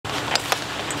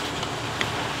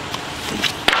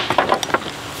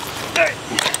Alright,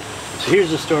 so here's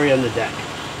the story on the deck.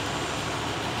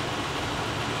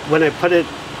 When I put it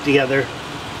together,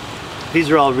 these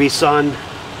are all resawn,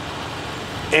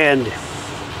 and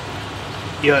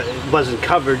you know, it wasn't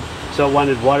covered, so I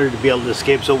wanted water to be able to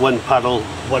escape, so one puddle,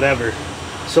 whatever.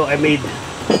 So I made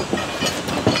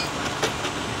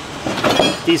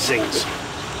these things.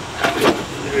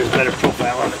 There's a better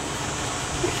profile on it.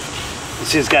 You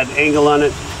see it's got an angle on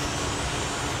it,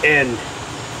 and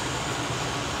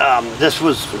this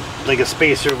was like a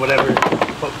spacer or whatever,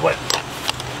 but what?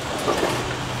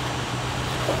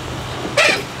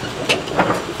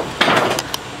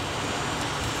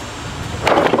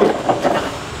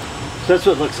 So that's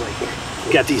what it looks like.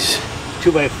 Got these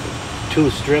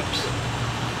 2x2 strips,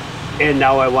 and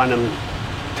now I want them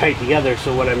tight together.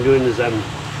 So what I'm doing is I'm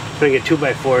putting a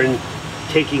 2x4 in,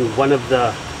 taking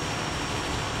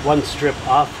one strip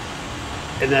off,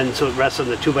 and then so it rests on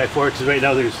the 2x4, because right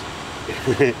now there's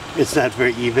it's not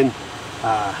very even.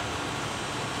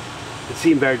 It's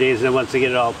seen better days, and then once I get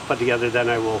it all put together, then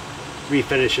I will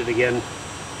refinish it again,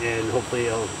 and hopefully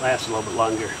it'll last a little bit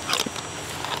longer.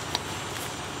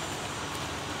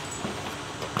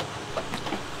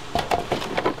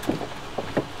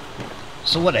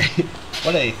 So what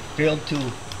I failed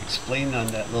to explain on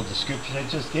that little description I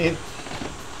just gave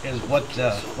is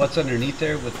what's underneath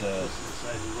there with the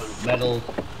metal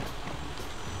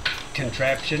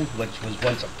contraption, which was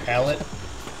once a pallet.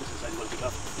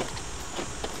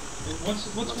 What's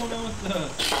going on with the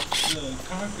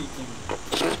concrete thing?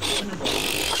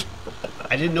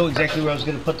 I didn't know exactly where I was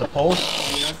going to put the post.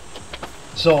 Yeah.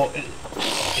 So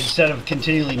instead of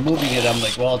continually moving it, I'm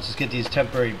like, well, I'll just get these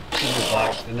temporary cinder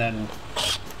blocks, and then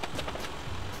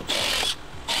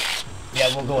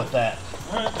yeah, we'll go with that.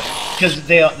 Alright. Because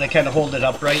they kind of hold it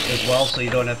upright as well, so you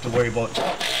don't have to worry about,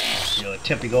 you know,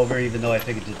 tipping over, even though I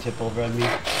think it did tip over on me.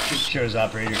 Sure as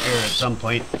operator error at some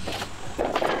point.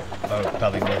 Or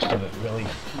probably most of it, really.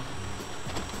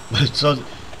 So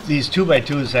these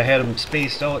 2x2s, I had them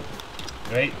spaced out,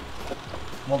 right?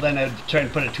 Well, then I'd try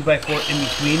and put a 2x4 in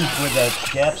between where the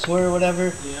gaps were or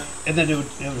whatever. Yeah. And then it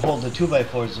would hold the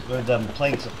 2x4s or the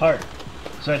planks apart.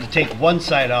 So I had to take one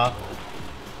side off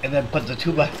and then put the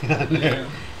 2x on there. Yeah.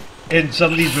 And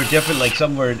some of these were different, like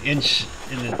some were an inch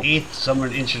and an eighth, some were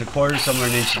an inch and a quarter, some were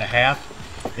an inch and a half.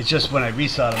 It's just when I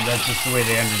resaw them, that's just the way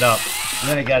they ended up. And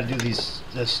then I got to do this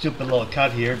stupid little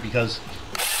cut here because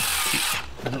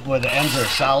where the ends are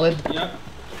solid, yep.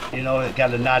 You know, it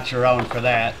got a notch around for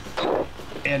that.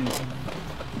 And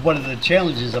one of the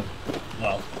challenges of,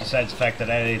 well, besides the fact that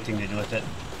I had anything to do with it,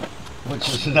 which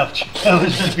was enough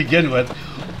challenge to begin with,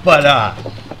 but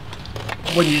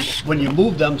when you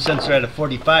move them, since they're at a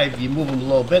 45, you move them a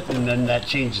little bit, and then that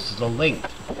changes the length.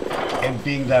 And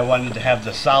being that I wanted to have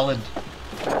the solid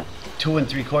 2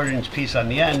 3/4 inch piece on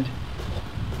the end,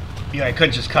 you know, I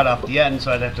couldn't just cut off the end,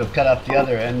 so I'd have to cut off the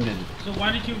other end. And so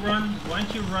why didn't you run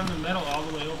the metal all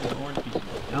the way over the orange piece?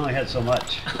 I only had so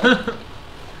much.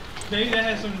 Maybe that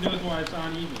has something to do with why it's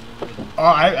uneven. Oh,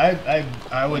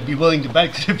 I would be willing to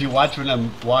bet, because if you watch when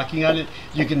I'm walking on it,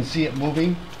 you can see it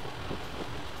moving.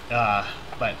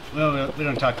 But we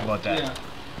don't talk about that.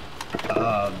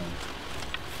 Yeah.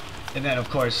 And then, of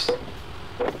course,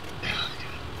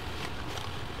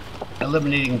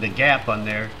 eliminating the gap on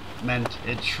there meant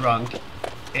it shrunk.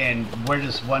 And where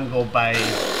does one go by 2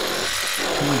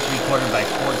 3/4 by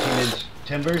 14-inch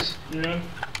timbers? Yeah.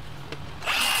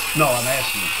 No, I'm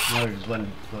asking. Where does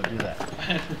one go do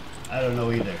that? I don't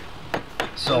know either.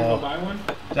 So go buy one?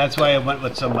 That's why I went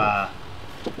with some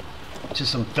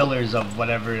just some fillers of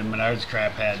whatever Menard's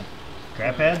crap had.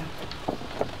 Crap had?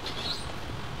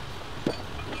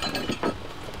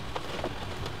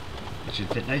 It should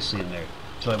fit nicely in there.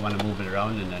 So I want to move it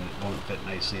around, and then it won't fit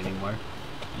nicely anymore.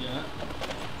 Yeah.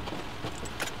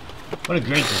 What a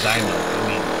great design, though. I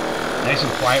mean, nice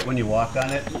and quiet when you walk on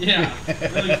it. Yeah,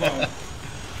 really fun.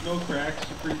 No cracks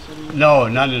or creaks anymore. No,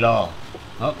 none at all.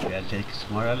 Oh, gotta take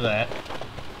some more out of that.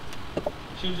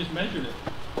 Should have just measured it.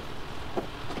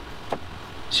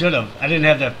 Should have. I didn't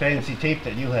have that fancy tape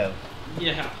that you have.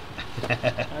 Yeah.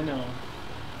 I know.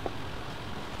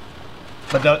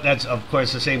 But that's, of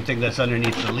course, the same thing that's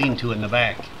underneath the lean-to in the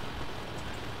back.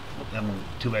 Them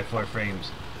 2x4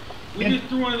 frames. We just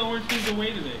threw one of the orange things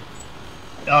away today.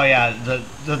 Oh yeah,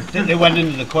 they went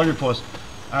into the corner post.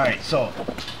 All right, so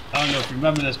I don't know if you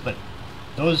remember this, but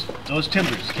those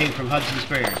timbers came from Hudson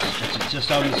Sprayers, which is just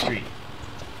down the street.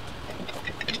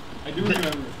 I do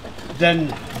remember.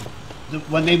 Then,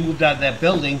 when they moved out of that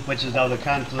building, which is now the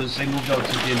Confluence, they moved out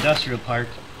to the industrial park,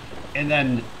 and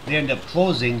then they ended up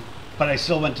closing. But I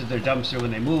still went to their dumpster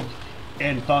when they moved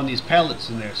and found these pallets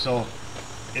in there. So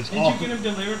It's Did all you get them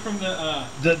delivered from the?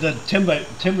 the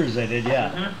timbers I did, yeah.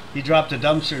 Uh-huh. He dropped a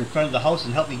dumpster in front of the house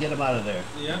and helped me get him out of there.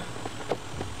 Yeah.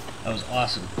 That was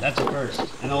awesome. That's a first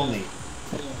and only.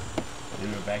 Yeah.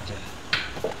 And we're back to.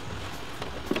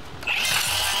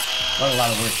 What a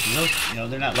lot of work, you know,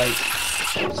 they're not like.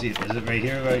 Let's see, is it right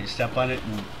here where you step on it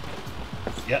and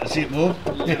yeah, see it move?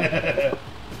 Yeah.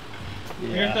 You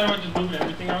ever Yeah. thought about just moving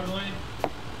everything out of the way?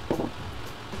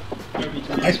 That'd be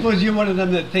too I suppose you're one of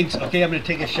them that thinks, okay, I'm going to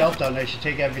take a shelf down. I should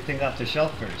take everything off the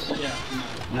shelf first.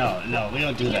 Yeah. No, we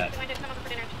don't do that.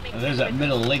 There's that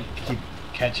middle link keep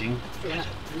catching.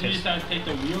 You just have to take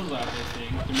the wheels off this thing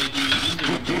to make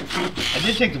it easier. I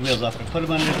did take the wheels off and put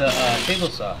them under the table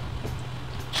saw.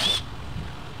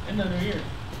 And under here.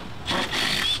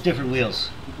 Different wheels.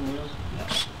 Different wheels. Yeah.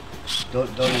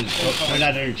 They're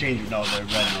not interchangeable. No, they're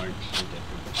red and orange. They're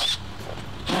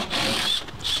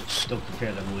different. Don't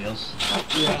compare them wheels.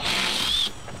 Yeah.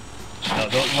 No,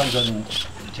 those ones on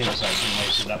the table saw are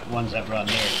nice. And the ones that were on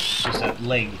there, just that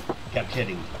leg kept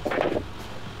hitting.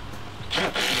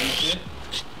 That's it.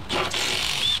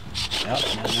 Yep,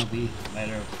 and then it'll be a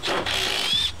matter of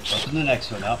open the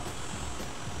next one up.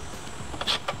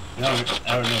 You know,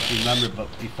 I don't know if you remember, but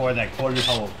before that corner,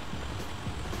 how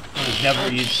it was never,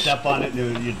 you'd step on it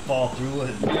and you'd fall through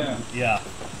it. Yeah. Yeah.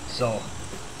 So,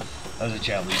 that was a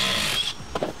challenge.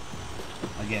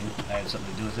 Again, I had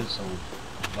something to do with it, so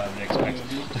why would I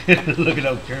expect? Look at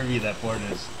how curvy that board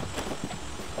is.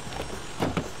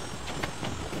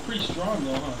 They're pretty strong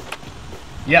though, huh?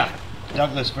 Yeah,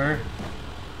 Douglas fir,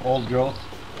 old growth.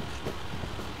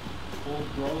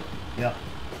 Old growth. Yeah,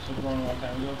 So grown a long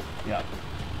time ago. yeah.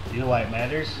 You know why it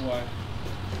matters? Why?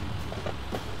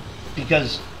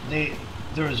 Because there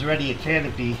was already a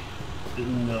canopy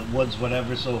in the woods,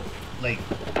 whatever. So like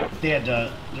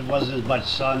there wasn't as much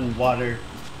sun, water,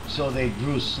 so they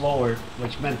grew slower,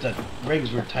 which meant that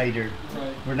rings were tighter.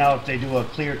 Right. Where now if they do a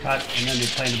clear cut and then they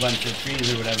plant a bunch of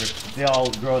trees or whatever, they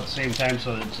all grow at the same time,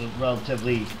 so it's a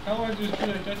relatively. How long does a tree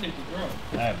like that take to grow?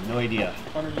 I have no idea.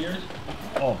 100 years?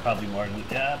 Oh, probably more than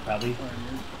probably.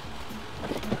 100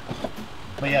 years.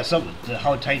 But yeah,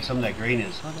 how tight some of that grain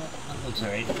is. Oh, that looks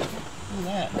alright. Look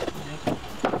at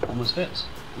that. Almost fits.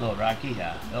 A little rocky,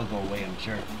 yeah. They'll go away, I'm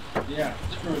sure. Yeah,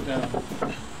 screw it down.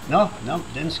 No,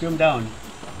 didn't screw them down.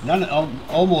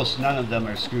 Almost none of them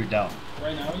are screwed down.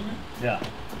 Right now even? Yeah.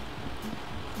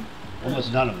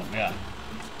 Almost none of them, yeah.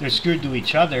 They're screwed to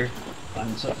each other.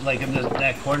 Like in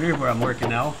that corner where I'm working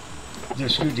now, they're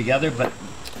screwed together, but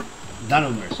none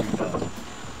of them are screwed down.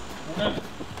 Okay.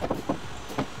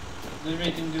 Does it have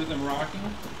anything to do with them rocking?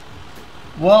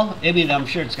 Well, I mean, I'm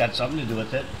sure it's got something to do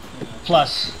with it. Yeah.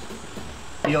 Plus,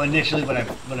 you know, initially when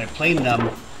I planed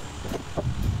them,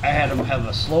 I had them have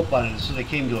a slope on it, so they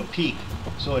came to a peak,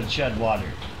 so it shed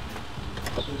water.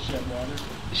 So it shed water?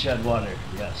 Shed water,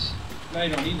 yes. Now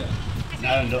you don't need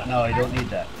that. No, I don't need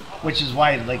that. Which is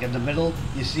why, like in the middle,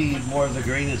 you see more of the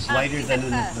grain is lighter than in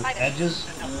the edges,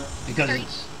 Yeah.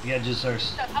 because the edges are.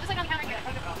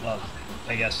 Well,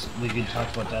 I guess we can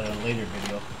talk about that in a later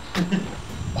video,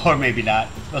 or maybe not.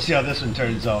 We'll see how this one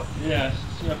turns out. Yeah,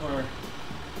 see how far.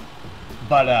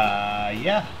 But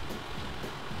yeah,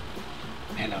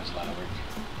 man, that was a lot of work.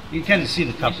 You can kind of see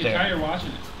the cup Makes you there. tired watching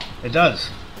it. It does.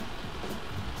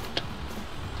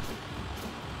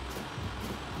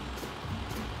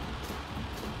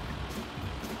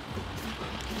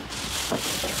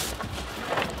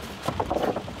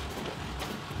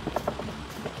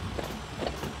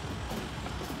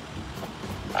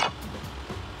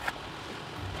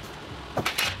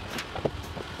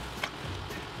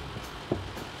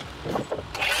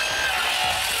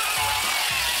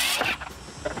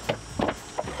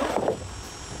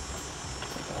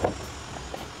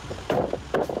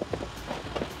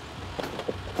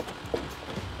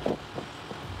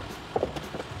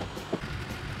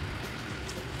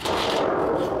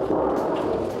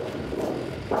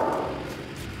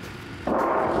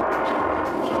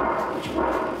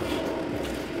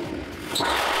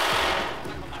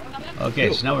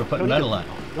 Okay, so now we're putting metal on.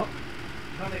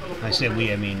 I say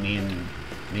we, I mean me and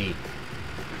me.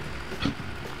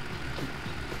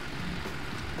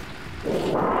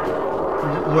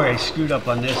 Where I screwed up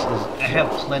on this is I have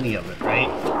plenty of it, right?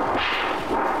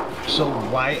 So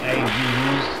why I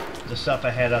reused the stuff I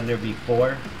had on there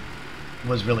before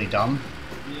was really dumb.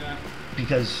 Yeah.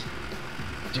 Because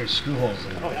there's screw holes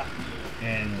in it.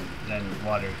 And then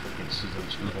water gets through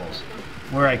those screw holes.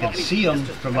 Where I could see them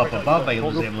from up above, I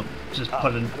was able to just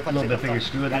put a little bit bigger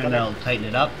screw in there and that'll tighten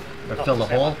it up or fill the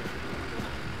hole.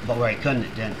 But where I couldn't,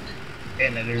 it didn't.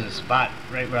 And then there's a spot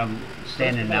right where I'm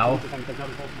standing now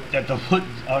that the one,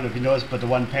 I don't know if you noticed, but the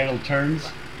one panel turns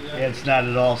Yeah. It's not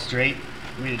at all straight.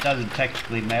 I mean, it doesn't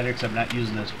technically matter because I'm not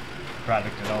using this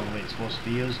product at all the way it's supposed to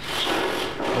be used,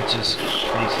 which is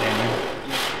pretty standard.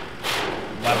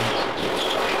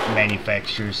 11th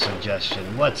manufacturer's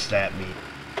suggestion. What's that mean?